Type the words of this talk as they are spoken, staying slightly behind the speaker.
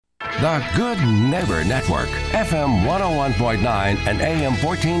The Good Neighbor Network, FM 101.9 and AM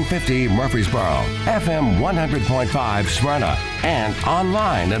 1450 Murfreesboro, FM 100.5 Smyrna, and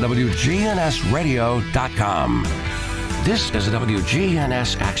online at WGNSradio.com. This is the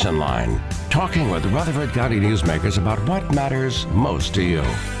WGNS Action Line, talking with Rutherford County newsmakers about what matters most to you.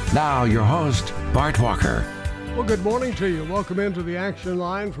 Now, your host, Bart Walker. Well, good morning to you. Welcome into the Action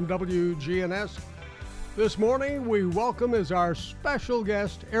Line from WGNS. This morning, we welcome as our special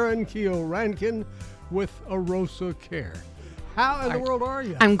guest, Erin Keogh-Rankin with Arosa Care. How in the world are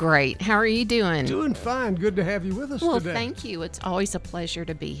you? I'm great. How are you doing? Doing fine. Good to have you with us today. Well, thank you. It's always a pleasure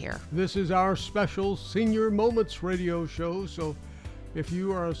to be here. This is our special Senior Moments radio show, so if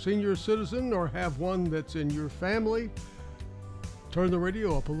you are a senior citizen or have one that's in your family, turn the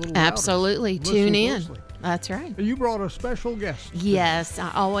radio up a little louder. Absolutely. Tune in. That's right. You brought a special guest. Yes.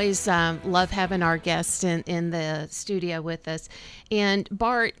 I always love having our guests in the studio with us. And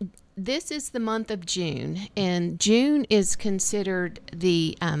Bart, this is the month of June, and June is considered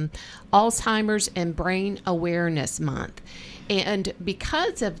the Alzheimer's and Brain Awareness Month. And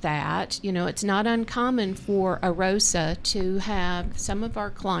because of that, you know, it's not uncommon for Arosa to have some of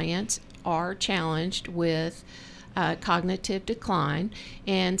our clients are challenged with cognitive decline,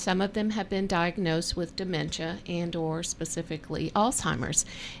 and some of them have been diagnosed with dementia and or specifically Alzheimer's.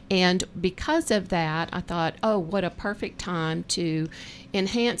 And because of that, I thought, oh, what a perfect time to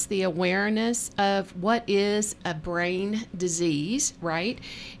enhance the awareness of what is a brain disease, right?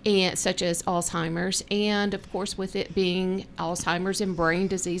 And such as Alzheimer's, and of course with it being Alzheimer's and Brain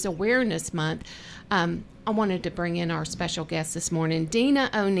Disease Awareness Month, I wanted to bring in our special guest this morning,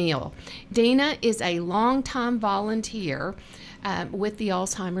 Dena O'Neill. Dena is a longtime volunteer with the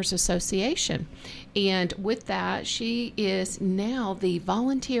Alzheimer's Association. And with that, she is now the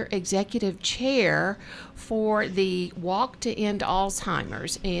volunteer executive chair for the Walk to End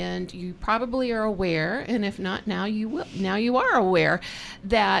Alzheimer's. And you probably are aware, and if not, now you are aware,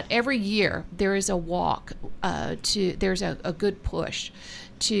 that every year there is a walk there's a good push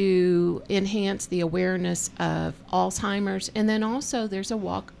to enhance the awareness of Alzheimer's. And then also there's a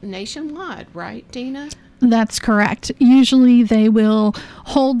walk nationwide, right, Dena? That's correct. Usually they will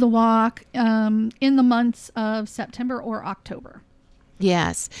hold the walk in the months of September or October.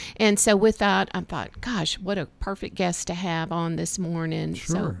 Yes. And so with that, I thought, gosh, what a perfect guest to have on this morning.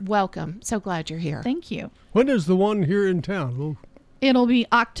 Sure. So welcome. So glad you're here. Thank you. When is the one here in town? It'll be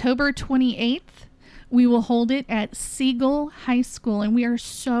October 28th. We will hold it at Siegel High School, and we are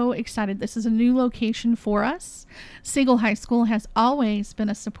so excited. This is a new location for us. Siegel High School has always been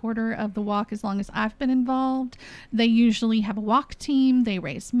a supporter of the walk as long as I've been involved. They usually have a walk team. They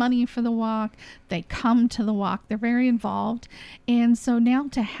raise money for the walk. They come to the walk. They're very involved. And so now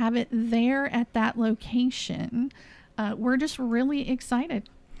to have it there at that location, we're just really excited.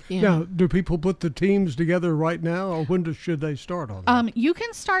 Yeah. Now, do people put the teams together right now, or when should they start on that? You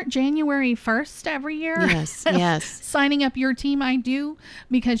can start January 1st every year. Yes, yes. Signing up your team, I do,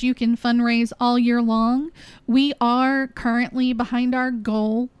 because you can fundraise all year long. We are currently behind our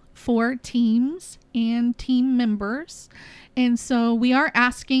goal for teams and team members. And so we are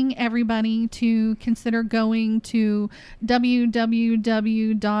asking everybody to consider going to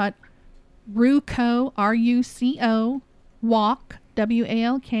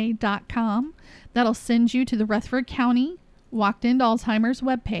www.walk.com. That'll send you to the Rutherford County Walk to End Alzheimer's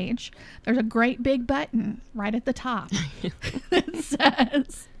webpage. There's a great big button right at the top that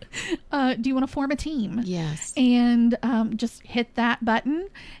says, do you want to form a team? Yes. And just hit that button.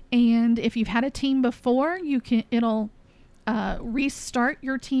 And if you've had a team before, it'll restart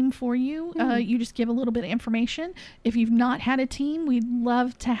your team for you. You just give a little bit of information. If you've not had a team, we'd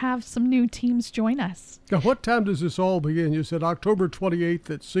love to have some new teams join us. Now, what time does this all begin? You said October 28th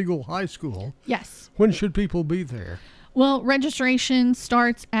at Siegel High School. Yes. When should people be there? Well, registration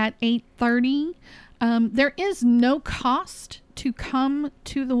starts at 8:30. There is no cost to come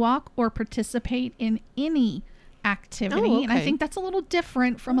to the walk or participate in any activity. Oh, okay. And I think that's a little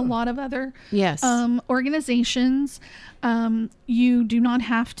different from a lot of other Yes. organizations. You do not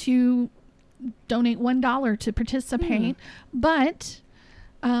have to donate $1 to participate, but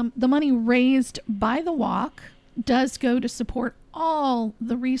the money raised by the walk does go to support all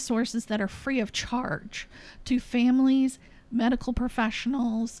the resources that are free of charge to families, medical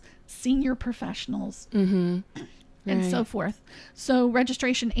professionals, senior professionals, and so forth. So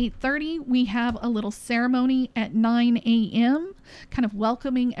registration 8:30. We have a little ceremony at 9 a.m., kind of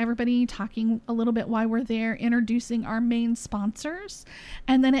welcoming everybody, talking a little bit why we're there, introducing our main sponsors.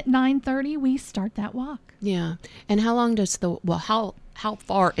 And then at 9:30, we start that walk. Yeah. And how long does how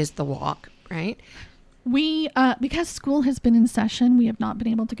far is the walk, right? We, because school has been in session, we have not been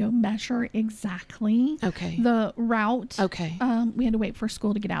able to go measure exactly the route. Okay. We had to wait for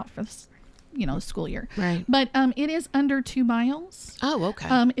school to get out for this, the school year. Right. But it is under 2 miles. Oh,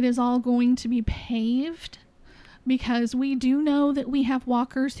 okay. It is all going to be paved because we do know that we have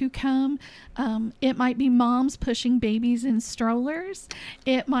walkers who come. It might be moms pushing babies in strollers.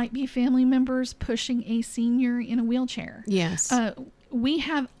 It might be family members pushing a senior in a wheelchair. Yes. We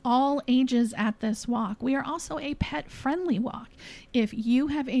have all ages at this walk. We are also a pet-friendly walk. If you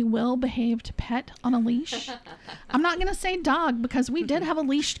have a well-behaved pet on a leash, I'm not going to say dog because we did have a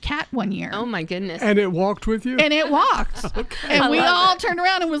leashed cat one year. Oh, my goodness. And it walked with you? And it walked. And we all turned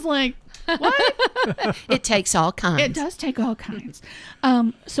around and was like, what? It takes all kinds. It does take all kinds.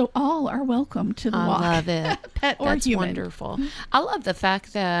 So all are welcome to the walk. I love it. Pet or That's human. wonderful. I love the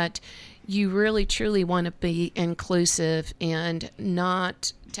fact that you really truly want to be inclusive and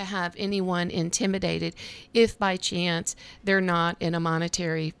not to have anyone intimidated if by chance they're not in a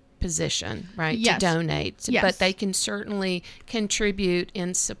monetary position, right, Yes. to donate. Yes. But they can certainly contribute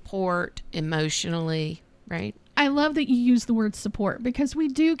and support emotionally, right? I love that you use the word support because we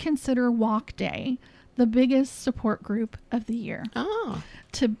do consider Walk Day the biggest support group of the year. Oh,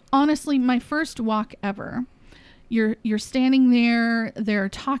 To honestly, my first walk ever. You're standing there, they're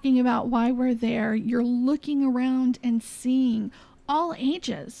talking about why we're there. You're looking around and seeing all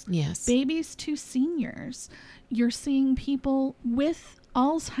ages. yes. Babies to seniors. You're seeing people with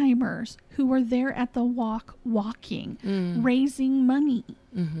Alzheimer's who are there at the walk walking, raising money.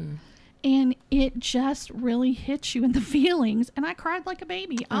 Mm-hmm. And it just really hits you in the feelings. And I cried like a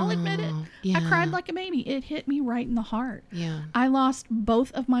baby. I'll admit it. yeah. I cried like a baby. It hit me right in the heart. Yeah. I lost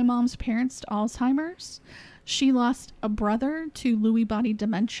both of my mom's parents to Alzheimer's. She lost a brother to Lewy body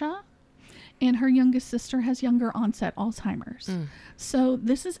dementia. And her youngest sister has younger onset Alzheimer's. So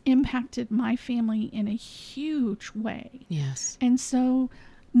this has impacted my family in a huge way. Yes. And so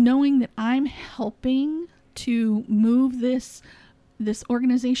knowing that I'm helping to move this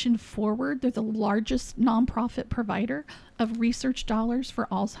organization forward, they're the largest nonprofit provider of research dollars for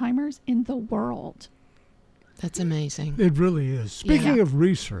Alzheimer's in the world. That's amazing. It really is. Speaking of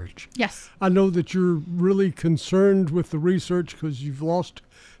research, Yes. I know that you're really concerned with the research because you've lost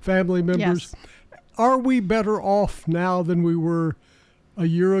family members. Yes. Are we better off now than we were a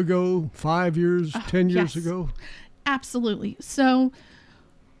year ago, 5 years, 10 years yes. ago? Absolutely. So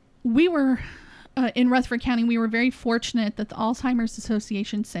we were in Rutherford County, we were very fortunate that the Alzheimer's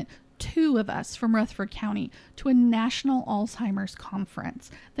Association sent 2 of us from Rutherford County to a national Alzheimer's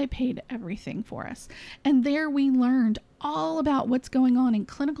conference. They paid everything for us. And there we learned all about what's going on in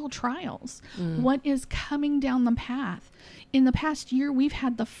clinical trials, what is coming down the path. In the past year, we've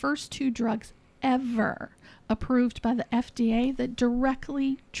had the first 2 drugs ever approved by the FDA that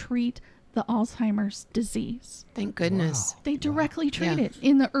directly treat the Alzheimer's disease. Thank goodness. They directly treat Yeah. it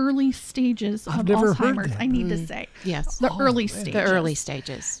in the early stages of never heard Alzheimer's, that. I need to say. Yes. The early man. stages. The early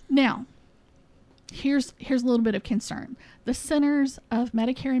stages. Now, here's a little bit of concern. The Centers of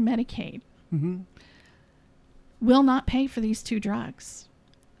Medicare and Medicaid will not pay for these 2 drugs.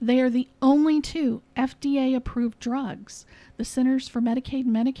 They are the only 2 FDA-approved drugs the Centers for Medicaid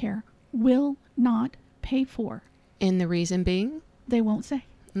and Medicare will not pay for. And the reason being? They won't say.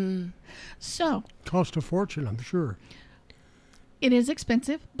 So Cost a fortune, I'm sure. it is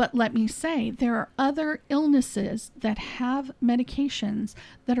expensive, but let me say there are other illnesses that have medications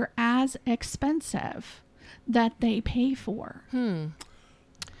that are as expensive that they pay for.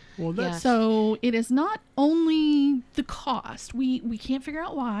 Well, that's Yes. So it is not only the cost. We can't figure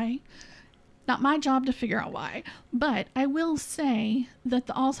out why. Not my job to figure out why. But I will say that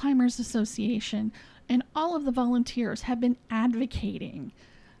the Alzheimer's Association and all of the volunteers have been advocating,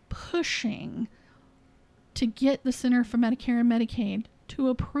 pushing to get the Center for Medicare and Medicaid to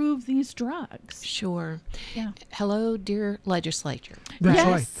approve these drugs. Sure. Yeah. Hello, dear legislature. That's Yes,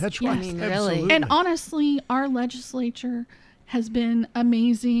 right. That's right. yes. I mean, really. Absolutely. And honestly, our legislature has been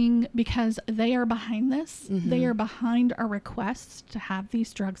amazing because they are behind this. They are behind our requests to have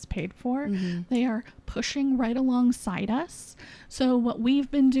these drugs paid for. They are pushing right alongside us. So what we've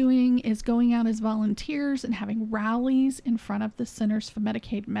been doing is going out as volunteers and having rallies in front of the Centers for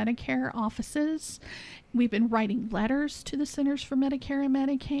Medicaid and Medicare offices. We've been writing letters to the Centers for Medicare and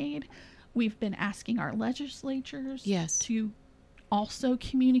Medicaid. We've been asking our legislatures Yes. to also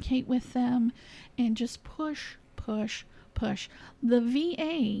communicate with them and just push. The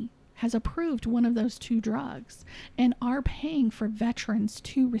VA has approved one of those 2 drugs and are paying for veterans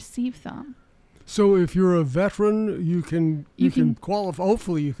to receive them. So if you're a veteran, you can You can- qualify.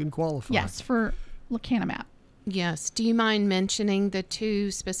 Hopefully you can qualify. Yes, for lecanemab. Yes. Do you mind mentioning the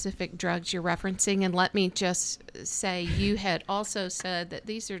two specific drugs you're referencing? And let me just say, you had also said that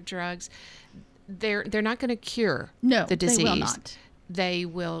these are drugs, they're not going to cure the disease. They will not. They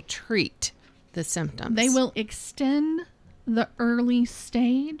will treat the symptoms. They will extend the early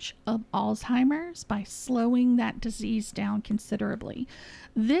stage of Alzheimer's by slowing that disease down considerably.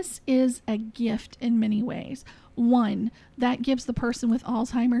 This is a gift in many ways. One, that gives the person with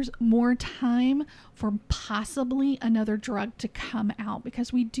Alzheimer's more time for possibly another drug to come out,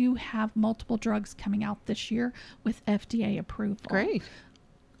 because we do have multiple drugs coming out this year with FDA approval. Great.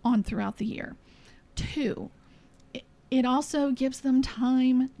 On throughout the year. Two, it also gives them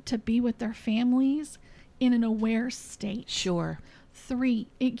time to be with their families in an aware state. Sure. Three,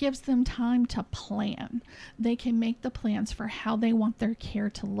 it gives them time to plan. They can make the plans for how they want their care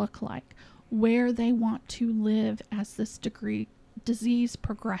to look like, where they want to live as this disease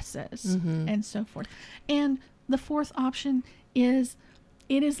progresses, and so forth. And the fourth option is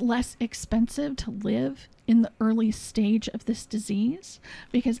it is less expensive to live in the early stage of this disease,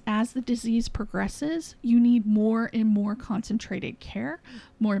 because as the disease progresses, you need more and more concentrated care,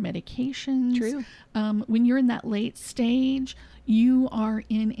 more medications. True. When you're in that late stage, you are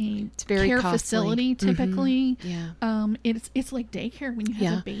in a care costly. Facility typically. Yeah. It's like daycare when you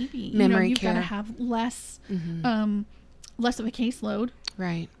have a baby. Memory you've got to care. have less less of a caseload.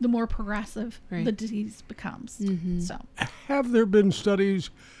 Right. The more progressive Right. the disease becomes. So Have there been studies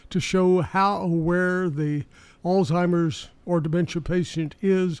to show how aware the Alzheimer's or dementia patient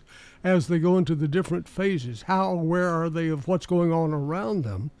is as they go into the different phases? How aware are they of what's going on around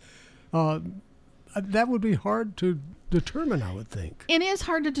them? That would be hard to determine, I would think. it is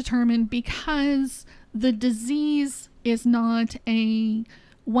hard to determine because the disease is not a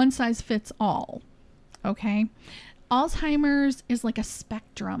one size fits all. Okay. Alzheimer's is like a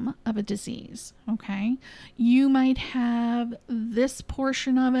spectrum of a disease, okay? You might have this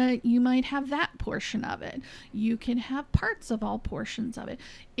portion of it, you might have that portion of it. You can have parts of all portions of it.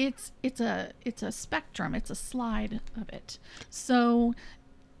 It's a spectrum, it's a slide of it. So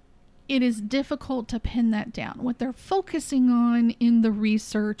it is difficult to pin that down. What they're focusing on in the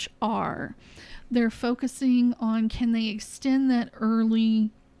research they're focusing on, can they extend that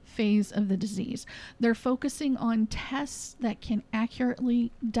early phase of the disease? They're focusing on tests that can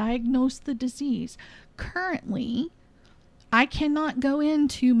accurately diagnose the disease. Currently, I cannot go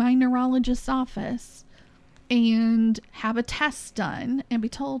into my neurologist's office and have a test done and be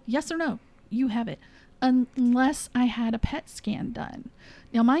told, yes or no, you have it, unless I had a PET scan done.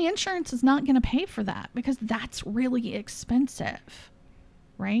 Now, my insurance is not going to pay for that because that's really expensive,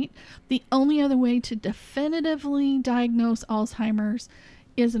 right? The only other way to definitively diagnose Alzheimer's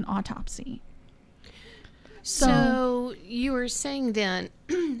is an autopsy. So you were saying then,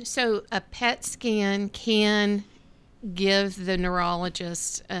 so a PET scan can give the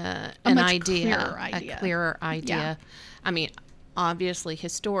neurologist an idea, a clearer idea. Yeah. I mean, obviously,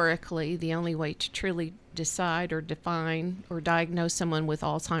 historically, the only way to truly decide or define or diagnose someone with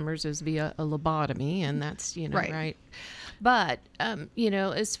Alzheimer's is via a lobotomy, and that's, right. But,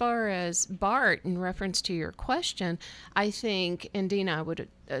 as far as Bart, in reference to your question, I think, and Dena, I would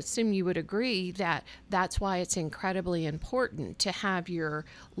assume you would agree that that's why it's incredibly important to have your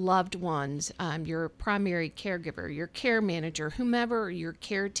loved ones, your primary caregiver, your care manager, whomever your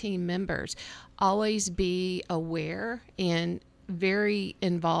care team members, always be aware and very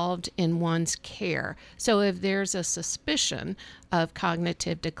involved in one's care. So if there's a suspicion of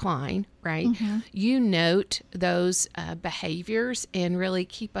cognitive decline, right, you note those behaviors and really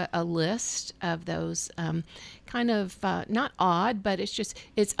keep a list of those kind of not odd, but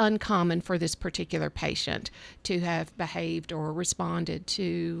it's uncommon for this particular patient to have behaved or responded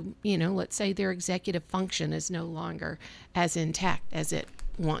to, let's say their executive function is no longer as intact as it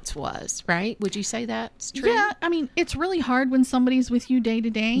once was, right? Would you say that's true? Yeah, I mean, it's really hard when somebody's with you day to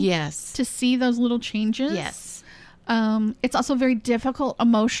day. Yes. To see those little changes. Yes. It's also very difficult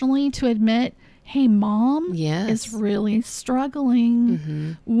emotionally to admit, hey, mom Yes. is really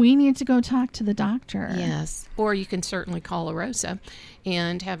struggling. We need to go talk to the doctor. Yes. Or you can certainly call Arosa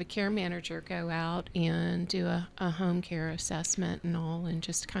and have a care manager go out and do a home care assessment and all, and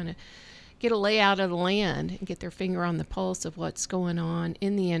just kind of get a layout of the land and get their finger on the pulse of what's going on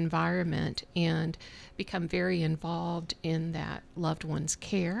in the environment and become very involved in that loved one's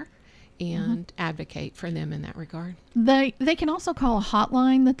care and advocate for them in that regard. They can also call a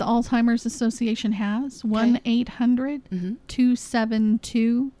hotline that the Alzheimer's Association has,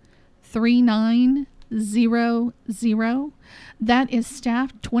 1-800-272-3900. That is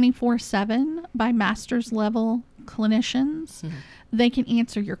staffed 24/7 by master's level clinicians. They can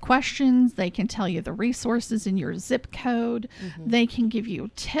answer your questions. They can tell you the resources in your zip code. They can give you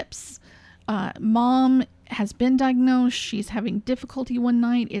tips. Mom has been diagnosed. She's having difficulty one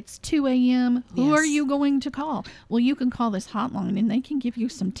night. It's 2 a.m. Who are you going to call? Well, you can call this hotline and they can give you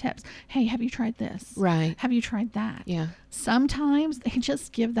some tips. Hey, have you tried this? Right. Have you tried that? Yeah. Sometimes they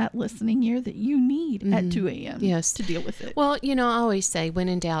just give that listening ear that you need at 2 a.m. Yes. to deal with it. Well, I always say, when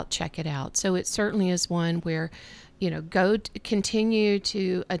in doubt, check it out. So it certainly is one where, continue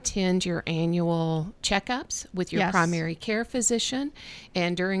to attend your annual checkups with your primary care physician.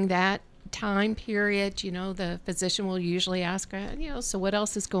 And during that time period, the physician will usually ask, so what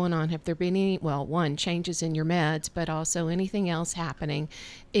else is going on? Have there been any, one, changes in your meds, but also anything else happening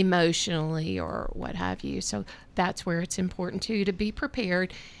emotionally or what have you? So that's where it's important to be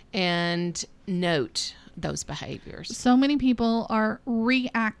prepared and note those behaviors. So many people are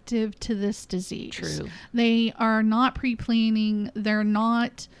reactive to this disease. True. They are not pre-planning. They're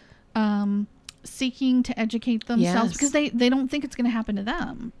not seeking to educate themselves because they don't think it's going to happen to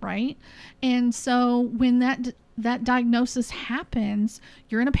them, right? And so when that diagnosis happens,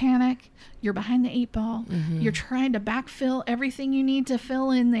 you're in a panic, you're behind the 8 ball, you're trying to backfill everything you need to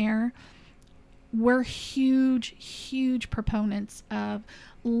fill in there. We're huge proponents of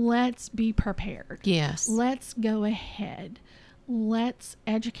let's be prepared. Yes. Let's go ahead. Let's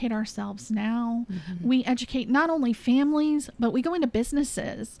educate ourselves now. We educate not only families, but we go into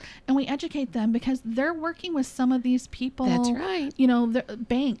businesses and we educate them because they're working with some of these people. That's right. The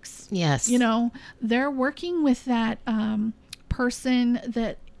banks. Yes. They're working with that person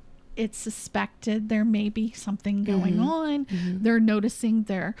that it's suspected there may be something going on. They're noticing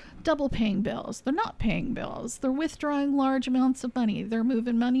they're double paying bills. They're not paying bills. They're withdrawing large amounts of money. They're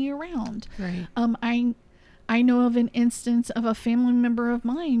moving money around. Right. I know of an instance of a family member of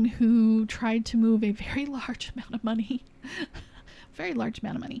mine who tried to move a very large amount of money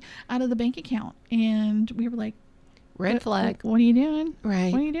out of the bank account. And we were like, red flag. What are you doing?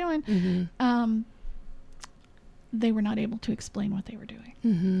 Right. What are you doing? They were not able to explain what they were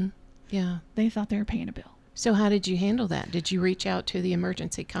doing. Yeah. They thought they were paying a bill. So how did you handle that? Did you reach out to the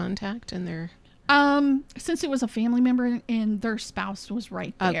emergency contact and their... Since it was a family member and their spouse was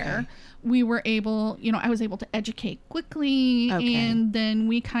right there, we were able, I was able to educate quickly, and then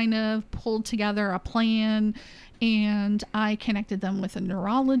we kind of pulled together a plan, and I connected them with a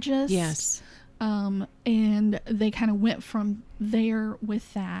neurologist. Yes. And they kind of went from there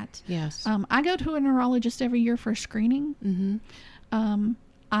with that. Yes. I go to a neurologist every year for a screening.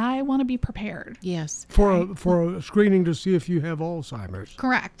 I want to be prepared. Yes. For a screening to see if you have Alzheimer's.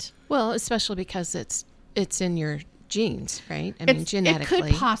 Correct. Well, especially because it's in your genes, right? I mean, genetically. It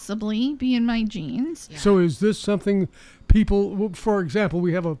could possibly be in my genes. Yeah. So is this something people, for example,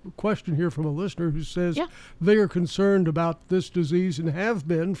 we have a question here from a listener who says they are concerned about this disease and have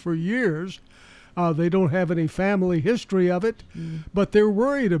been for years. They don't have any family history of it, but they're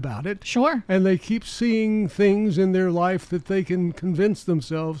worried about it. Sure. And they keep seeing things in their life that they can convince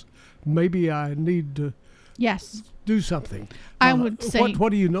themselves, maybe I need to do something. I would say...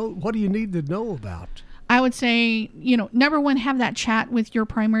 What do you know? What do you need to know about? I would say, number one, have that chat with your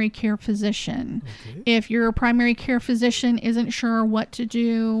primary care physician. Okay. If your primary care physician isn't sure what to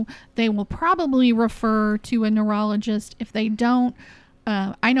do, they will probably refer to a neurologist. If they don't,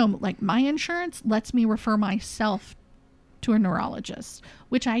 I know, like, my insurance lets me refer myself to a neurologist,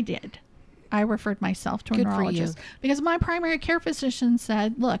 which I did. I referred myself to a neurologist because my primary care physician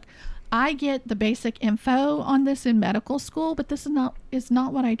said, look, I get the basic info on this in medical school, but this is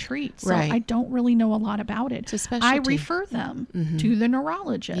not what I treat. So I don't really know a lot about it. It's a specialty. I refer them to the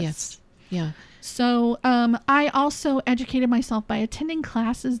neurologist. Yes. Yeah. So I also educated myself by attending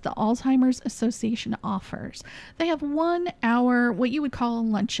classes the Alzheimer's Association offers. They have 1 hour, what you would call a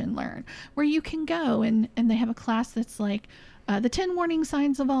lunch and learn, where you can go and they have a class that's like the 10 warning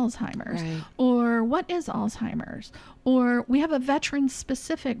signs of Alzheimer's, or what is Alzheimer's, or we have a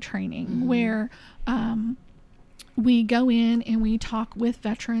veteran-specific training where we go in and we talk with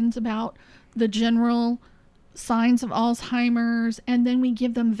veterans about the general signs of Alzheimer's, and then we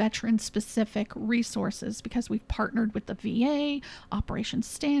give them veteran-specific resources because we've partnered with the VA, Operation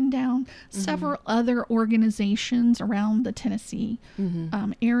Stand Down, several other organizations around the Tennessee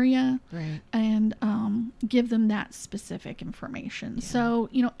area, and give them that specific information. Yeah. So,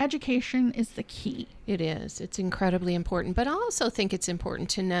 education is the key. It is. It's incredibly important. But I also think it's important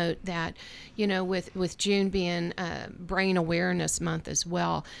to note that, with June being Brain Awareness Month as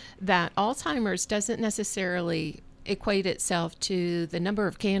well, that Alzheimer's doesn't necessarily equate itself to the number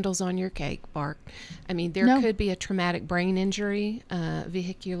of candles on your cake, Bart. I mean, there could be a traumatic brain injury,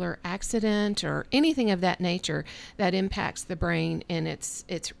 vehicular accident, or anything of that nature that impacts the brain, and it's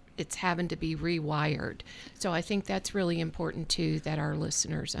having to be rewired. So I think that's really important too, that our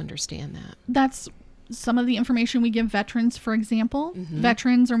listeners understand that. That's some of the information we give veterans, for example.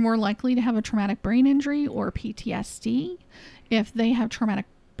 Veterans are more likely to have a traumatic brain injury or PTSD. If they have traumatic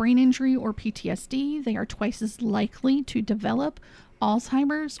brain injury or PTSD, they are twice as likely to develop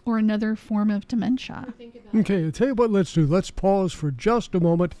Alzheimer's or another form of dementia. Okay, I'll tell you what let's do. Let's pause for just a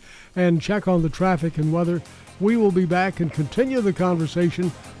moment and check on the traffic and weather. We will be back and continue the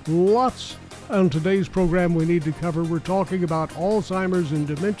conversation. Lots on today's program we need to cover. We're talking about Alzheimer's and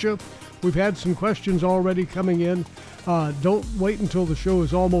dementia. We've had some questions already coming in. Don't wait until the show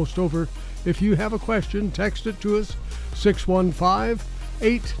is almost over. If you have a question, text it to us,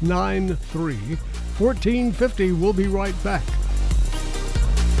 615-893-1450. We'll be right back.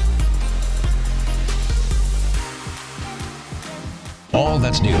 All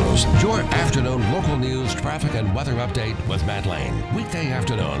That's News, your afternoon local news, traffic, and weather update with Matt Lane. Weekday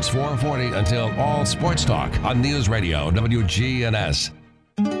afternoons, 4:40 until all sports talk on News Radio WGNS.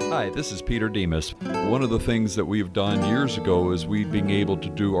 Hi, this is Peter Demas. One of the things that we've done years ago is we've been able to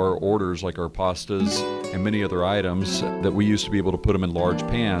do our orders, like our pastas and many other items that we used to be able to put them in large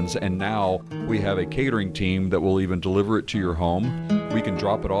pans, and now we have a catering team that will even deliver it to your home. We can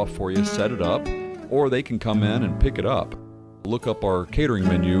drop it off for you, set it up, or they can come in and pick it up. Look up our catering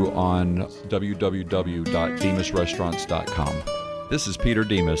menu on www.demasrestaurants.com. This is Peter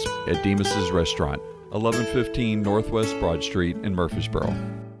Demas at Demas's Restaurant, 1115 Northwest Broad Street in Murfreesboro.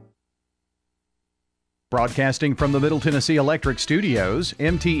 Broadcasting from the Middle Tennessee Electric Studios,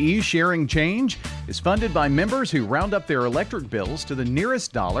 MTE Sharing Change is funded by members who round up their electric bills to the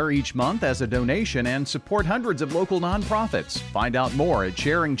nearest dollar each month as a donation and support hundreds of local nonprofits. Find out more at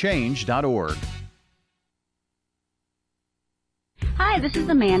sharingchange.org. Hi, this is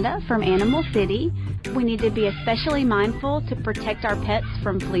Amanda from Animal City. We need to be especially mindful to protect our pets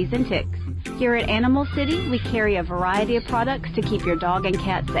from fleas and ticks. Here at Animal City, we carry a variety of products to keep your dog and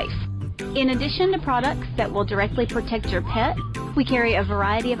cat safe. In addition to products that will directly protect your pet, we carry a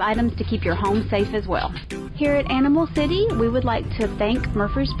variety of items to keep your home safe as well. Here at Animal City, we would like to thank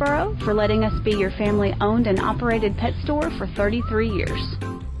Murfreesboro for letting us be your family-owned and operated pet store for 33 years.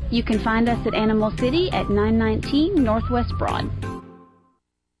 You can find us at Animal City at 919 Northwest Broad.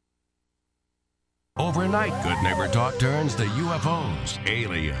 Overnight, Good Neighbor Talk turns to UFOs,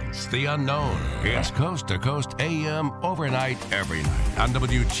 aliens, the unknown. It's Coast to Coast AM overnight every night on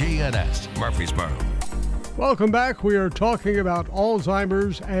WGNS Murfreesboro. Welcome back. We are talking about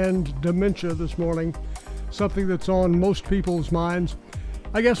Alzheimer's and dementia this morning, something that's on most people's minds.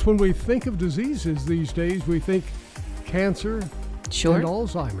 I guess when we think of diseases these days, we think cancer and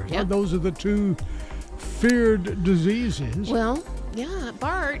Alzheimer's. Yeah. Those are the two feared diseases. Well, yeah,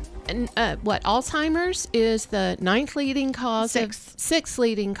 Bart, and Alzheimer's is the sixth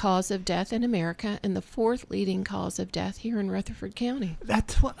leading cause of death in America, and the fourth leading cause of death here in Rutherford County.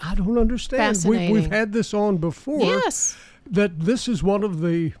 That's what I don't understand. Fascinating. We've had this on before. Yes. That this is one of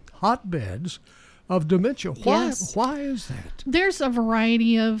the hotbeds of dementia. Why? Yes. Why is that? There's a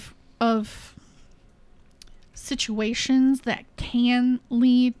variety of situations that can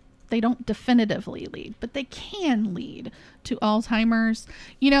lead. They don't definitively lead, but they can lead to Alzheimer's.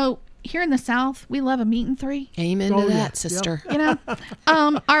 You know, here in the South, we love a meat and three. Amen to that, sister. You know,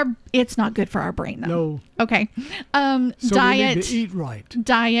 it's not good for our brain, though. No. Okay. So Diet. we need to eat right.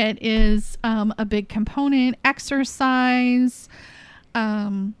 Diet is a big component. Exercise,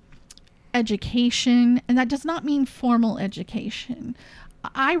 education, and that does not mean formal education.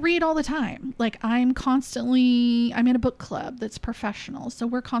 I read all the time. Like I'm in a book club that's professional. So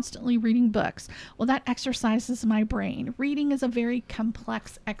we're constantly reading books. Well, that exercises my brain. Reading is a very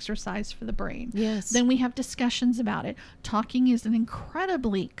complex exercise for the brain. Yes. Then we have discussions about it. Talking is an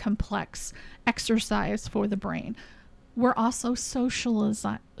incredibly complex exercise for the brain. We're also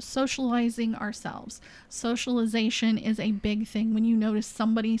socializing ourselves. Socialization is a big thing when you notice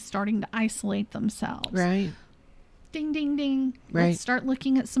somebody starting to isolate themselves. Right. Ding, ding, ding. Right. Let's start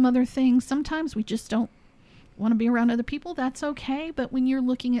looking at some other things. Sometimes we just don't want to be around other people. That's okay. But when you're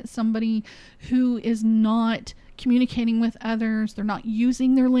looking at somebody who is not communicating with others, they're not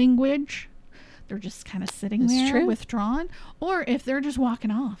using their language, they're just kind of sitting That's there true. withdrawn. Or if they're just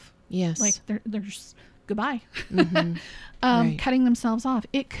walking off. Yes. Like they're just goodbye. Mm-hmm. Right. Cutting themselves off.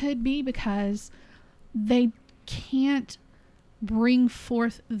 It could be because they can't bring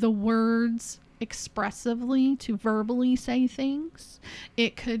forth the words expressively to verbally say things.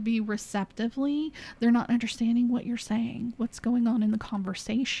 It could be receptively. They're not understanding what you're saying, what's going on in the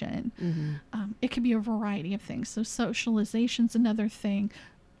conversation. It could be a variety of things. So socialization's another thing.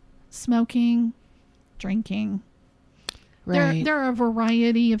 Smoking, drinking. Right. There are a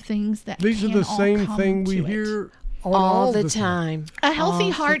variety of things that These are the same thing we hear all the time. A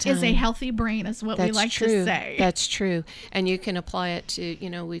healthy heart is a healthy brain, is what we like to say. That's true. And you can apply it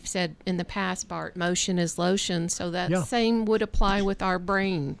to, we've said in the past, Bart, motion is lotion. So that same would apply with our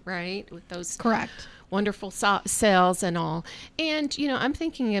brain, right? With those correct wonderful cells and all. And, I'm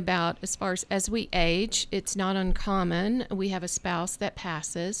thinking about as far as we age, it's not uncommon. We have a spouse that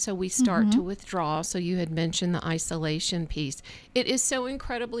passes, so we start to withdraw. So you had mentioned the isolation piece. It is so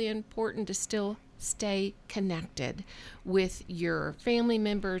incredibly important to still stay connected with your family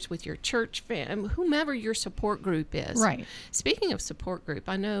members, with your church whomever your support group is. Right. Speaking of support group,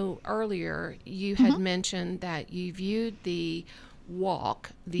 I know earlier you had mentioned that you viewed the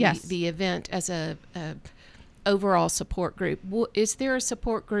walk, the event, as a overall support group. Is there a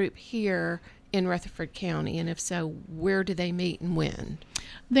support group here in Rutherford County? And if so, where do they meet and when?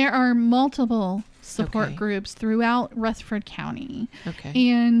 There are multiple support groups throughout Rutherford County.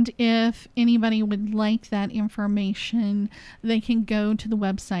 Okay. And if anybody would like that information, they can go to the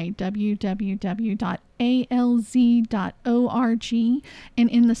website www.alz.org and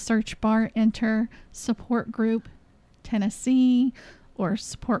in the search bar enter support group Tennessee or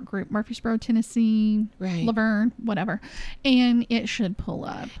support group Murfreesboro, Tennessee, Laverne, whatever, and it should pull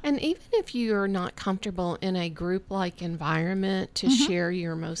up. And even if you're not comfortable in a group-like environment to share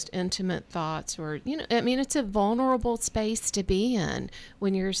your most intimate thoughts, or it's a vulnerable space to be in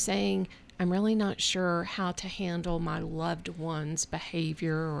when you're saying, I'm really not sure how to handle my loved one's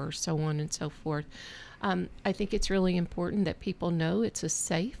behavior or so on and so forth. I think it's really important that people know it's a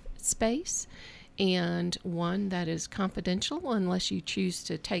safe space and one that is confidential unless you choose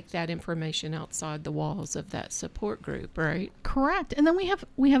to take that information outside the walls of that support group, right? Correct. And then we have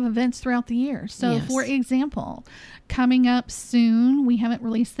events throughout the year. So for example, coming up soon, we haven't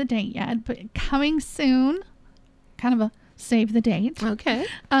released the date yet, but coming soon, kind of a save the date. Okay.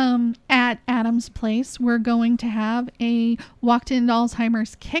 At Adam's Place, we're going to have a Walk to End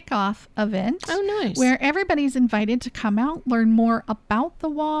Alzheimer's kickoff event. Oh, nice. Where everybody's invited to come out, learn more about the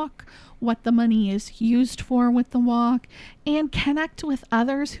walk, what the money is used for with the walk, and connect with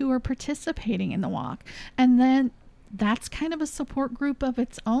others who are participating in the walk. And then that's kind of a support group of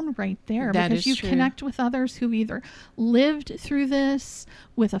its own right there, because you connect with others who either lived through this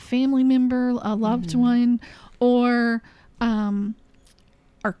with a family member, a loved one, or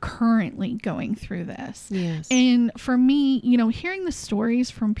are currently going through this. Yes. And for me, hearing the stories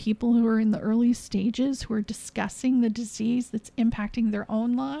from people who are in the early stages, who are discussing the disease that's impacting their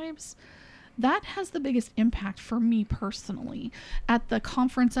own lives, that has the biggest impact for me personally. At the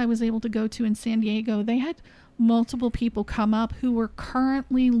conference I was able to go to in San Diego, they had multiple people come up who were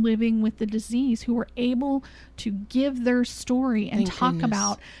currently living with the disease, who were able to give their story and talk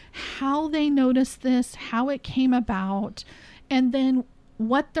about how they noticed this, how it came about, and then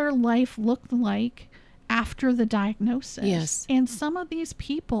what their life looked like after the diagnosis. Yes. And some of these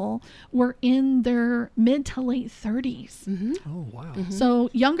people were in their mid to late 30s. Oh, wow. So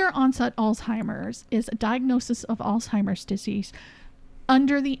younger onset Alzheimer's is a diagnosis of Alzheimer's disease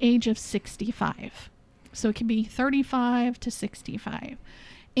under the age of 65. So it can be 35 to 65.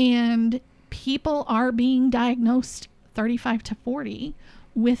 And people are being diagnosed 35 to 40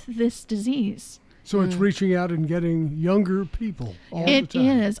 with this disease. So it's reaching out and getting younger people all the time.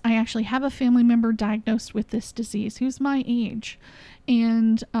 It is. I actually have a family member diagnosed with this disease who's my age.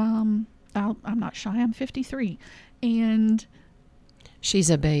 And I'm not shy. I'm 53. And she's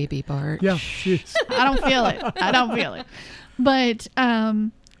a baby, Bart. Yeah, she is. I don't feel it. But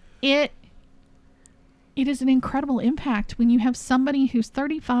it is an incredible impact when you have somebody who's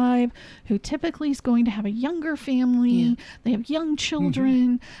 35, who typically is going to have a younger family. Yeah. They have young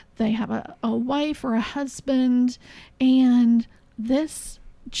children. They have a wife or a husband. And this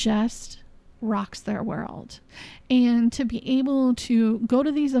just rocks their world. And to be able to go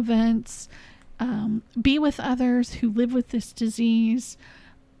to these events, be with others who live with this disease,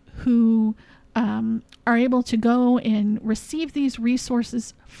 who are able to go and receive these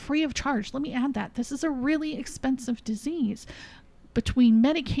resources free of charge. Let me add that. This is a really expensive disease. Between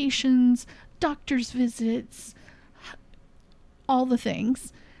medications, doctor's visits, all the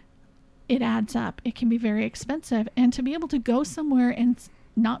things, it adds up. It can be very expensive. And to be able to go somewhere and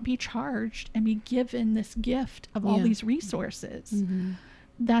not be charged and be given this gift of all these resources,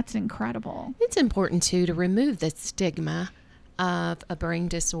 that's incredible. It's important, too, to remove the stigma of a brain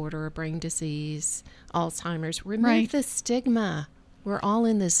disorder, a brain disease, Alzheimer's. Remove Right. the stigma. We're all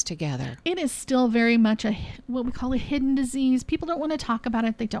in this together. It is still very much what we call a hidden disease. People don't want to talk about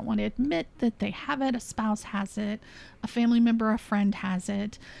it. They don't want to admit that they have it. A spouse has it. A family member, a friend has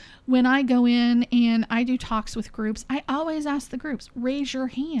it. When I go in and I do talks with groups, I always ask the groups, raise your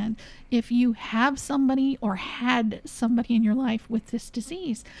hand if you have somebody or had somebody in your life with this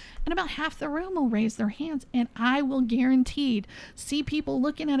disease. And about half the room will raise their hands, and I will guaranteed see people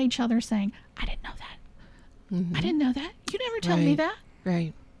looking at each other saying, I didn't know that. I didn't know that. You never told me Right. that.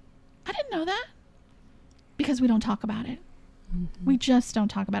 Right. I didn't know that. Because we don't talk about it. We just don't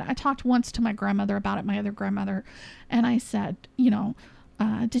talk about it. I talked once to my grandmother about it, my other grandmother, and I said,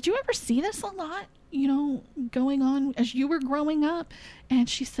 did you ever see this a lot, going on as you were growing up? And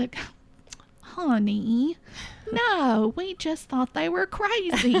she said, honey, no, we just thought they were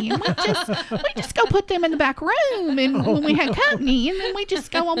crazy. And we just go put them in the back room and when we had company, and then we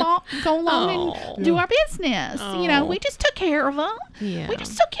just go along and do our business. We just took care of them. Yeah. We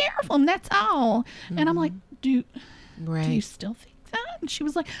just took care of them. That's all. And I'm like, do you still think that? And she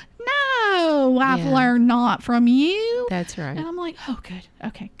was like, no, I've Yeah. learned not from you. That's right. And I'm like, oh, good.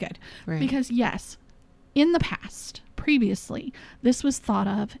 Okay, good. Right. Because yes, in the past, previously, this was thought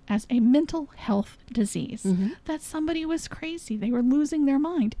of as a mental health disease, that somebody was crazy. They were losing their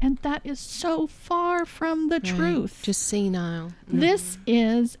mind. And that is so far from the Right. truth. Just senile. This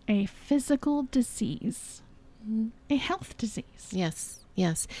is a physical disease, a health disease. Yes,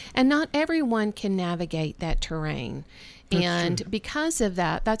 yes. And not everyone can navigate that terrain. And because of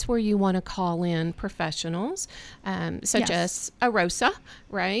that, that's where you want to call in professionals, such as Arosa,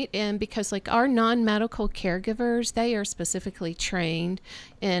 right? And because like our non-medical caregivers, they are specifically trained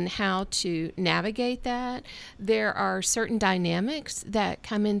in how to navigate that. There are certain dynamics that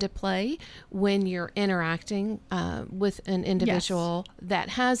come into play when you're interacting with an individual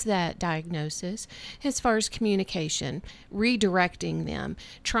that has that diagnosis, as far as communication, redirecting them,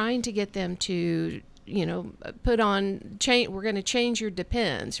 trying to get them to put on we're going to change your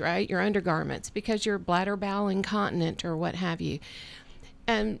Depends, right? Your undergarments because you're bladder, bowel incontinent or what have you.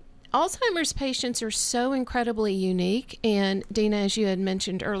 And Alzheimer's patients are so incredibly unique. And Dena, as you had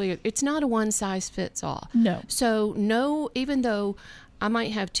mentioned earlier, it's not a one size fits all. No. So even though I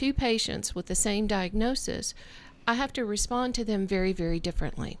might have two patients with the same diagnosis, I have to respond to them very, very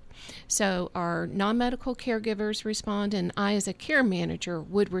differently. So our non-medical caregivers respond, and I as a care manager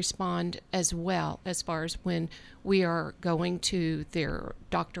would respond as well, as far as when we are going to their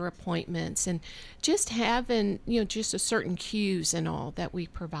doctor appointments and just having, just a certain cues and all that we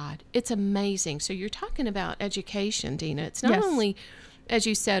provide. It's amazing. So you're talking about education, Dena. It's not only, as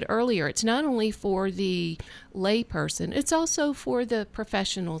you said earlier, it's not only for the layperson, it's also for the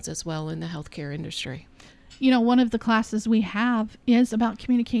professionals as well in the healthcare industry. One of the classes we have is about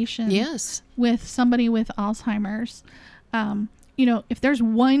communication. Yes. With somebody with Alzheimer's. If there's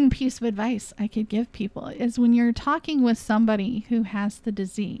one piece of advice I could give people is when you're talking with somebody who has the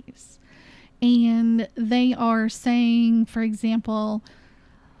disease and they are saying, for example,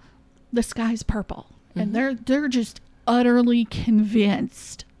 the sky's purple, and they're just utterly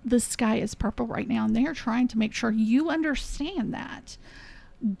convinced the sky is purple right now, and they're trying to make sure you understand that.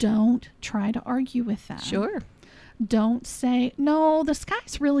 Don't try to argue with them. Sure. Don't say, no, the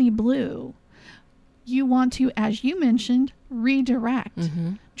sky's really blue. You want to, as you mentioned, redirect.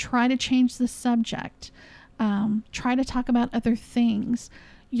 Try to change the subject. Try to talk about other things.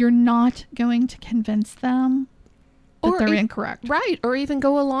 You're not going to convince them that they're incorrect. Right. Or even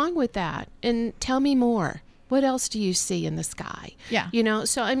go along with that and tell me more. What else do you see in the sky? Yeah.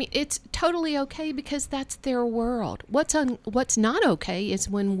 So I mean, it's totally okay because that's their world. What's not okay is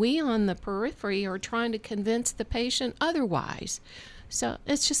when we on the periphery are trying to convince the patient otherwise. So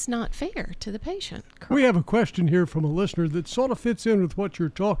it's just not fair to the patient. We have a question here from a listener that sort of fits in with what you're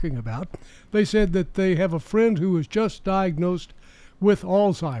talking about. They said that they have a friend who was just diagnosed with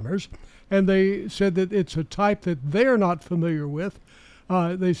Alzheimer's, and they said that it's a type that they're not familiar with.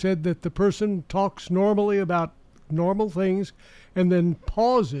 They said that the person talks normally about normal things and then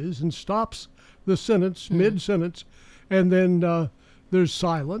pauses and stops the sentence, mid-sentence, and then there's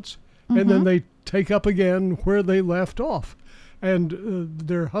silence, and then they take up again where they left off. And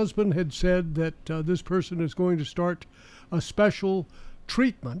their husband had said that this person is going to start a special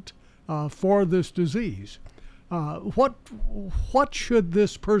treatment for this disease. What should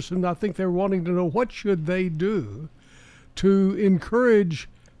this person, I think they're wanting to know, what should they do to encourage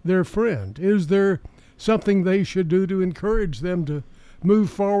their friend? Is there something they should do to encourage them to move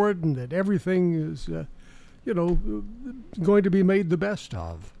forward and that everything is going to be made the best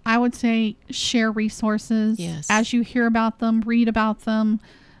of? I would say share resources. Yes. As you hear about them, read about them,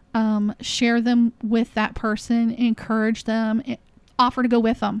 share them with that person, encourage them, offer to go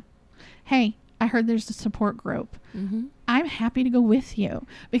with them. Hey, I heard there's a support group. Mm-hmm. I'm happy to go with you,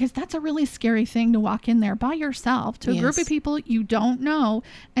 because that's a really scary thing to walk in there by yourself to a group of people you don't know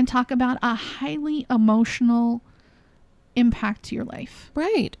and talk about a highly emotional impact to your life.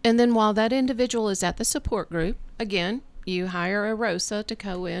 Right. And then while that individual is at the support group, again, you hire a Arosa to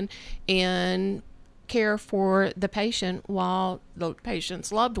go in and care for the patient while the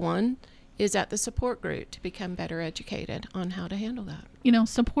patient's loved one is at the support group to become better educated on how to handle that.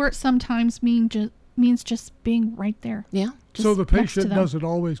 Support sometimes means just being right there. Yeah. So the patient doesn't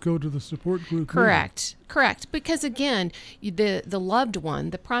always go to the support group. Correct. Because again, the loved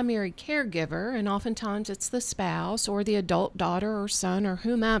one, the primary caregiver, and oftentimes it's the spouse or the adult daughter or son or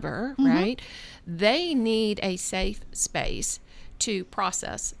whomever, right? They need a safe space to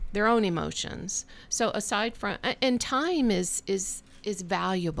process their own emotions. So aside from, and time is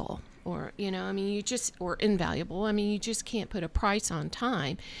valuable, or, or invaluable. You just can't put a price on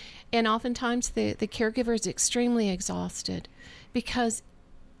time. And oftentimes the caregiver is extremely exhausted, because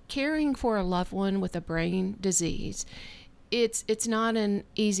caring for a loved one with a brain disease, it's not an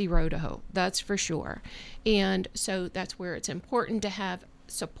easy road to hoe, that's for sure. And so that's where it's important to have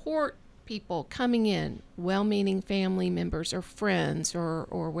support people coming in, well-meaning family members or friends or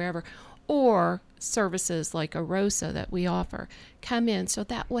wherever, or services like Arosa that we offer, come in, so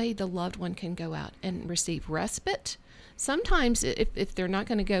that way the loved one can go out and receive respite. Sometimes if they're not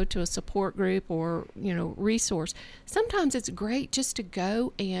going to go to a support group or, resource, sometimes it's great just to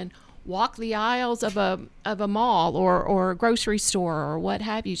go and walk the aisles of a mall or a grocery store or what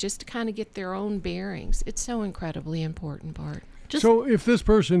have you, just to kind of get their own bearings. It's so incredibly important, Bart. So if this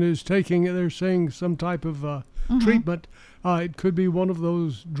person is taking, they're saying some type of treatment, it could be one of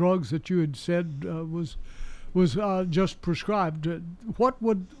those drugs that you had said was just prescribed.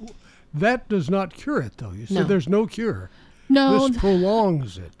 That does not cure it, though. You said there's no cure. No. This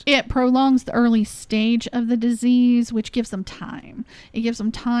prolongs it. It prolongs the early stage of the disease, which gives them time. It gives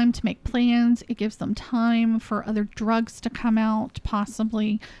them time to make plans. It gives them time for other drugs to come out,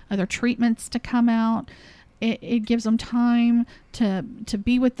 possibly other treatments to come out. It gives them time to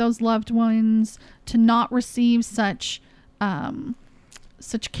be with those loved ones, to not receive such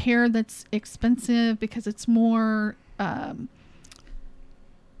care that's expensive, because it's more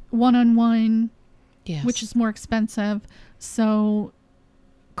one-on-one, which is more expensive. So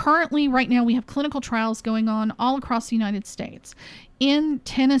currently, right now, we have clinical trials going on all across the United States. In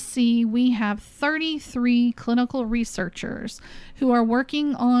Tennessee, we have 33 clinical researchers who are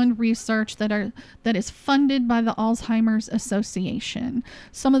working on research that is funded by the Alzheimer's Association.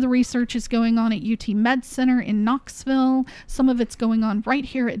 Some of the research is going on at UT Med Center in Knoxville. Some of it's going on right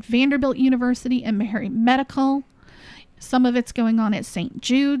here at Vanderbilt University and Mary Medical. Some of it's going on at St.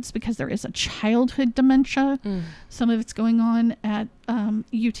 Jude's, because there is a childhood dementia. Some of it's going on at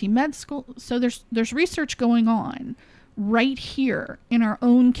UT Med School. So there's research going on right here in our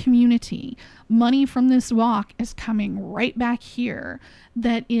own community. Money from this walk is coming right back here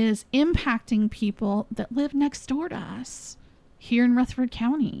that is impacting people that live next door to us here in Rutherford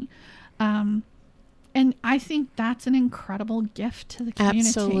County. And I think that's an incredible gift to the community.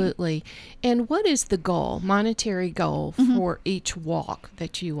 Absolutely. And what is the goal, monetary goal, for each walk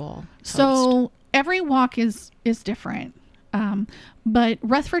that you all host? So every walk is different. But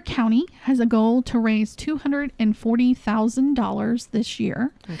Rutherford County has a goal to raise $240,000 this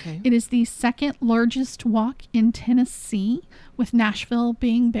year. Okay. It is the second largest walk in Tennessee, with Nashville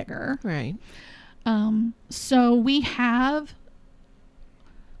being bigger. Right. So we have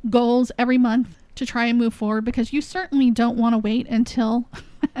goals every month to try and move forward, because you certainly don't want to wait until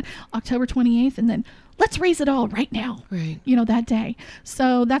October 28th and then let's raise it all right now, right? That day.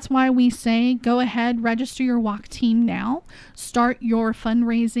 So that's why we say go ahead, register your walk team now, start your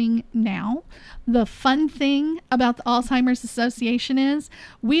fundraising now. The fun thing about the Alzheimer's Association is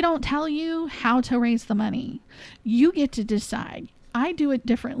we don't tell you how to raise the money. You get to decide. I do it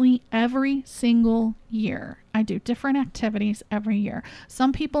differently every single year. I do different activities every year.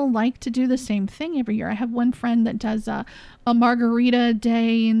 Some people like to do the same thing every year. I have one friend that does a margarita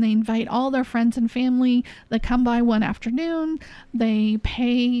day, and they invite all their friends and family. They come by one afternoon. They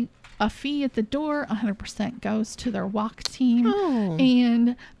pay a fee at the door. 100% goes to their walk team.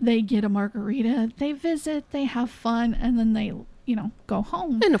 And they get a margarita. They visit. They have fun. And then they go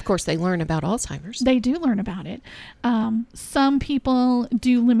home. And of course, they learn about Alzheimer's. They do learn about it. Some people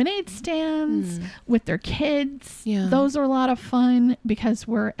do lemonade stands with their kids. Yeah. Those are a lot of fun because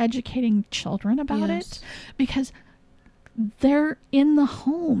we're educating children about it, because they're in the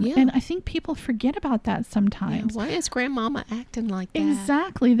home. Yeah. And I think people forget about that sometimes. Why is grandmama acting like that?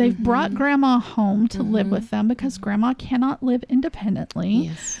 Exactly. They've brought grandma home to live with them because grandma cannot live independently.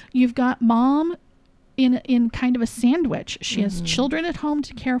 Yes. You've got mom in kind of a sandwich. She has children at home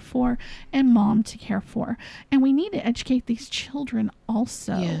to care for and mom to care for. And we need to educate these children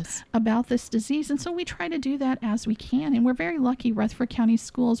also about this disease. And so we try to do that as we can. And we're very lucky. Rutherford County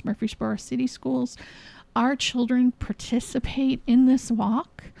Schools, Murfreesboro City Schools, our children participate in this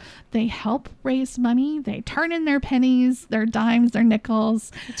walk. They help raise money. They turn in their pennies, their dimes, their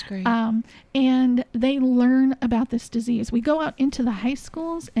nickels. That's great. And they learn about this disease. We go out into the high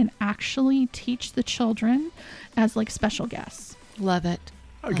schools and actually teach the children as like special guests. Love it.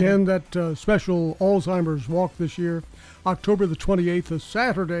 Again, that special Alzheimer's walk this year, October the 28th, is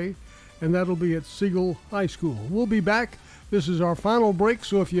Saturday, and that'll be at Siegel High School. We'll be back. This is our final break,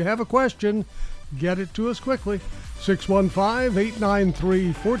 so if you have a question, get it to us quickly.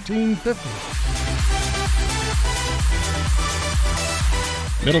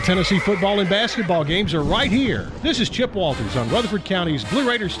 615-893-1450. Middle Tennessee football and basketball games are right here. This is Chip Walters on Rutherford County's Blue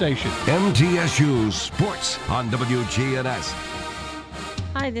Raider Station. MTSU Sports on WGNS.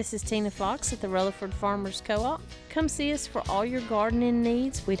 Hi, this is Tina Fox at the Rutherford Farmers Co-op. Come see us for all your gardening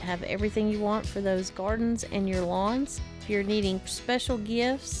needs. We'd have everything you want for those gardens and your lawns. If you're needing special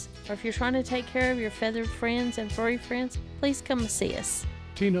gifts, or if you're trying to take care of your feathered friends and furry friends, please come and see us.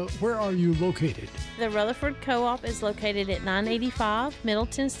 Tina, where are you located? The Rutherford Co-op is located at 985 Middle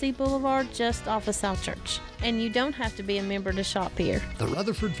Tennessee Boulevard, just off of South Church. And you don't have to be a member to shop here. The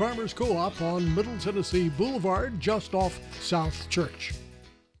Rutherford Farmers Co-op on Middle Tennessee Boulevard, just off South Church.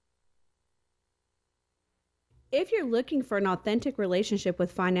 If you're looking for an authentic relationship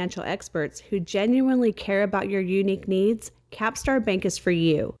with financial experts who genuinely care about your unique needs, Capstar Bank is for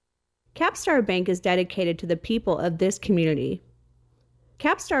you. Capstar Bank is dedicated to the people of this community.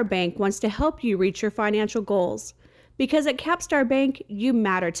 Capstar Bank wants to help you reach your financial goals, because at Capstar Bank, you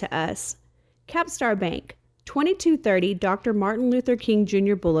matter to us. Capstar Bank, 2230 Dr. Martin Luther King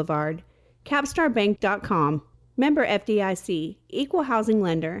Jr. Boulevard, capstarbank.com. Member FDIC, Equal Housing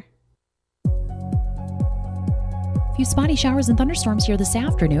Lender. Few spotty showers and thunderstorms here this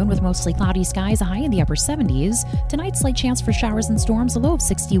afternoon with mostly cloudy skies, a high in the upper 70s. Tonight, slight chance for showers and storms, a low of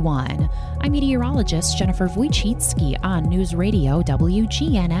 61. I'm meteorologist Jennifer Wojcicki on News Radio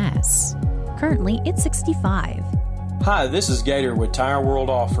WGNS. Currently, it's 65. Hi, this is Gator with Tire World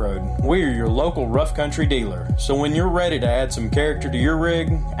Off-Road. We are your local rough country dealer. So when you're ready to add some character to your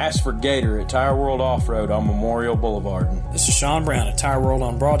rig, ask for Gator at Tire World Off-Road on Memorial Boulevard. This is Sean Brown at Tire World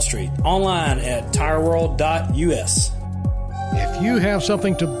on Broad Street. Online at tireworld.us. If you have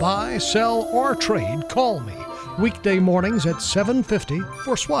something to buy, sell, or trade, call me. Weekday mornings at 7:50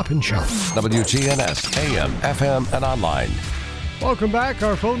 for Swap and Shop. WGNS, AM, FM, and online. Welcome back.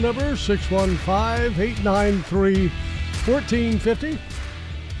 Our phone number, 615-893-1450.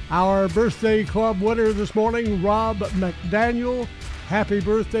 Our birthday club winner this morning, Rob McDaniel. Happy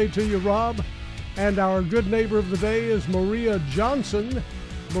birthday to you, Rob. And our good neighbor of the day is Maria Johnson.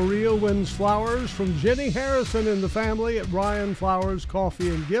 Maria wins flowers from Jenny Harrison and the family at Ryan Flowers Coffee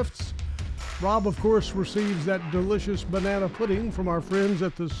and Gifts. Rob, of course, receives that delicious banana pudding from our friends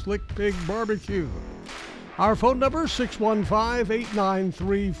at the Slick Pig Barbecue. Our phone number,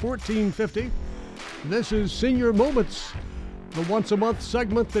 615-893-1450. This is Senior Moments, the once-a-month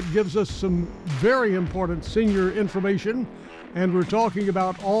segment that gives us some very important senior information. And we're talking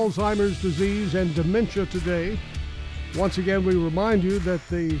about Alzheimer's disease and dementia today. Once again, we remind you that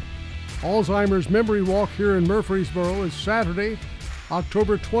the Alzheimer's Memory Walk here in Murfreesboro is Saturday,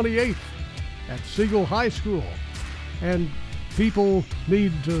 October 28th at Siegel High School. And people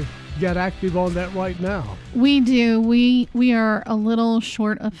need to get active on that right now. We do. We are a little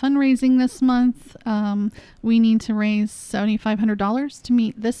short of fundraising this month. We need to raise $7,500 to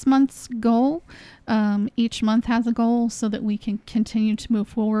meet this month's goal. Each month has a goal so that we can continue to move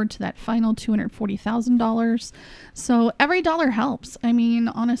forward to that final $240,000. So every dollar helps. I mean,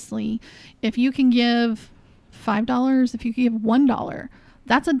 honestly, if you can give $5, if you can give $1,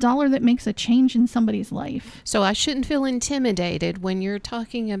 that's a dollar that makes a change in somebody's life. So I shouldn't feel intimidated when you're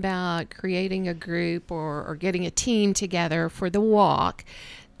talking about creating a group or getting a team together for the walk,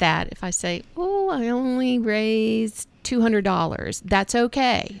 that if I say, oh, I only raised $200, that's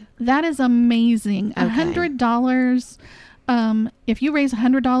okay. That is amazing. Okay. $100. If you raise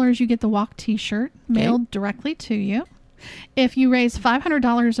 $100, you get the walk t-shirt mailed directly to you. If you raise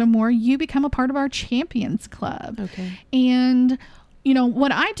 $500 or more, you become a part of our Champions Club. Okay. And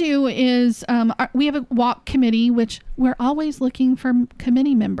what I do is we have a walk committee, which we're always looking for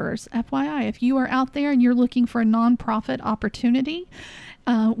committee members. FYI, if you are out there and you're looking for a nonprofit opportunity,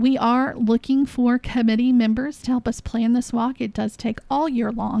 we are looking for committee members to help us plan this walk. It does take all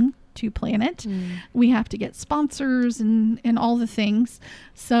year long to plan it. We have to get sponsors and all the things.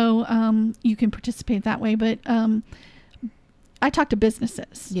 So you can participate that way. But I talk to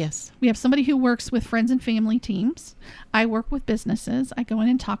businesses. Yes. We have somebody who works with friends and family teams. I work with businesses. I go in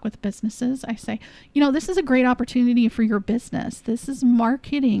and talk with businesses. I say, this is a great opportunity for your business. This is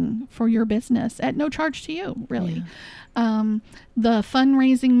marketing for your business at no charge to you, really. Yeah. The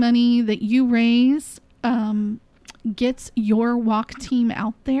fundraising money that you raise gets your walk team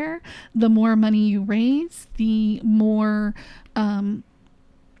out there. The more money you raise, the more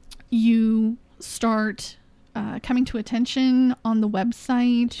you start coming to attention on the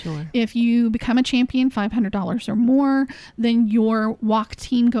website. Sure. If you become a champion, $500 or more, then your walk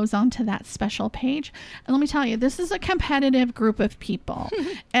team goes on to that special page. And let me tell you, this is a competitive group of people.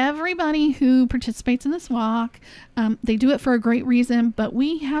 Everybody who participates in this walk, they do it for a great reason, but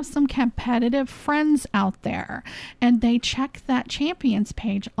we have some competitive friends out there, and they check that champions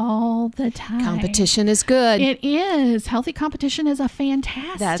page all the time. Competition is good. It is. Healthy competition is a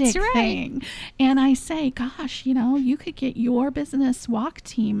fantastic thing. And I say, gosh, you could get your business walk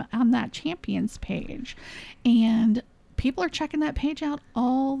team on that champions page. And people are checking that page out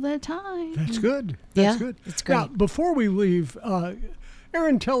all the time. That's good. That's good. It's great. Now, before we leave,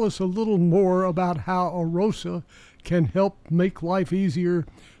 Erin, tell us a little more about how Arosa can help make life easier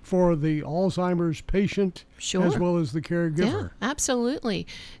for the Alzheimer's patient as well as the caregiver. Yeah, absolutely.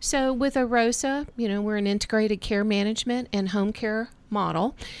 So with Arosa, we're an integrated care management and home care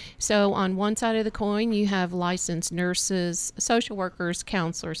model. So on one side of the coin, you have licensed nurses, social workers,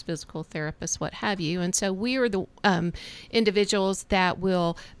 counselors, physical therapists, what have you. And so we are the individuals that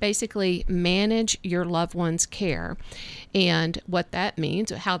will basically manage your loved one's care. And what that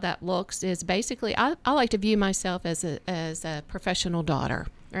means, how that looks, is basically I like to view myself as a professional daughter.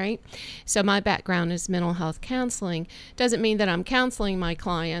 Right? So my background is mental health counseling. Doesn't mean that I'm counseling my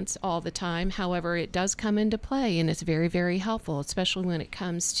clients all the time. However, it does come into play, and it's very, very helpful, especially when it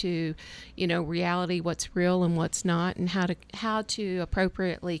comes to, reality, what's real and what's not, and how to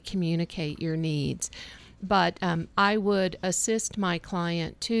appropriately communicate your needs. But I would assist my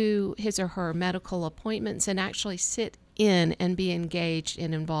client to his or her medical appointments and actually sit in and be engaged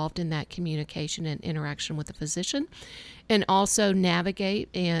and involved in that communication and interaction with the physician, and also navigate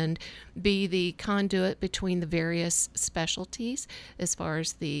and be the conduit between the various specialties as far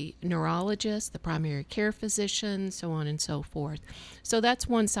as the neurologist, the primary care physician, so on and so forth. So that's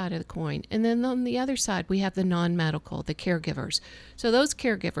one side of the coin. And then on the other side, we have the non-medical, the caregivers. So those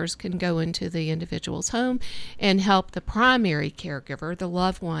caregivers can go into the individual's home and help the primary caregiver, the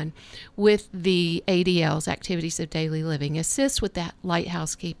loved one, with the ADLs, activities of daily living, assist with that light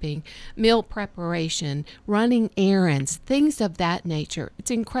housekeeping, meal preparation, running errands, things of that nature.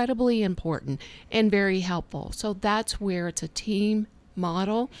 It's incredibly important and very helpful. So that's where it's a team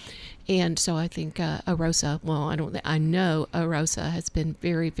model. And so I think Arosa, I know Arosa has been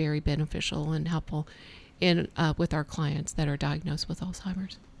very, very beneficial and helpful in with our clients that are diagnosed with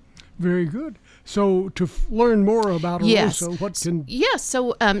Alzheimer's. Very good. So to learn more about Arosa, what can... Yes.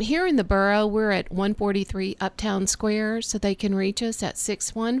 So here in the borough, we're at 143 Uptown Square, so they can reach us at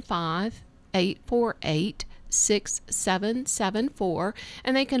 615-848-6774,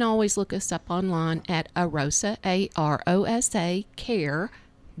 and they can always look us up online at Arosa, AROSA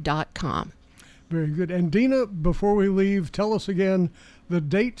care.com. Very good. And Dena, before we leave, tell us again the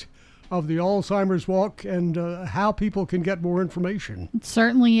date of the Alzheimer's Walk and how people can get more information.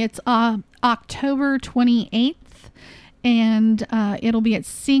 Certainly. It's October 28th, and it'll be at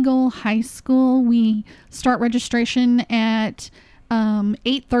Siegel High School. We start registration at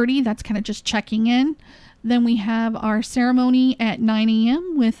 8:30. That's kind of just checking in. Then we have our ceremony at 9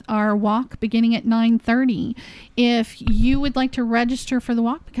 a.m. with our walk beginning at 9:30. If you would like to register for the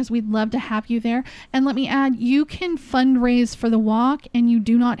walk, because we'd love to have you there, and let me add, you can fundraise for the walk and you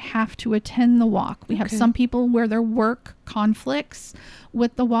do not have to attend the walk. We have some people where their work conflicts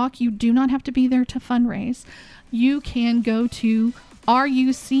with the walk. You do not have to be there to fundraise. You can go to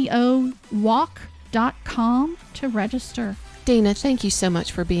rucowalk.com to register. Dena, thank you so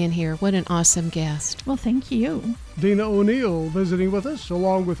much for being here. What an awesome guest. Well, thank you. Dena O'Neill visiting with us,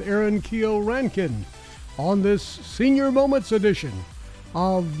 along with Erin Keogh-Rankin, on this Senior Moments edition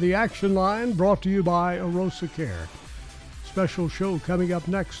of The Action Line, brought to you by Arosa Care. Special show coming up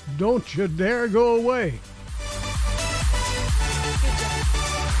next. Don't you dare go away. Good job.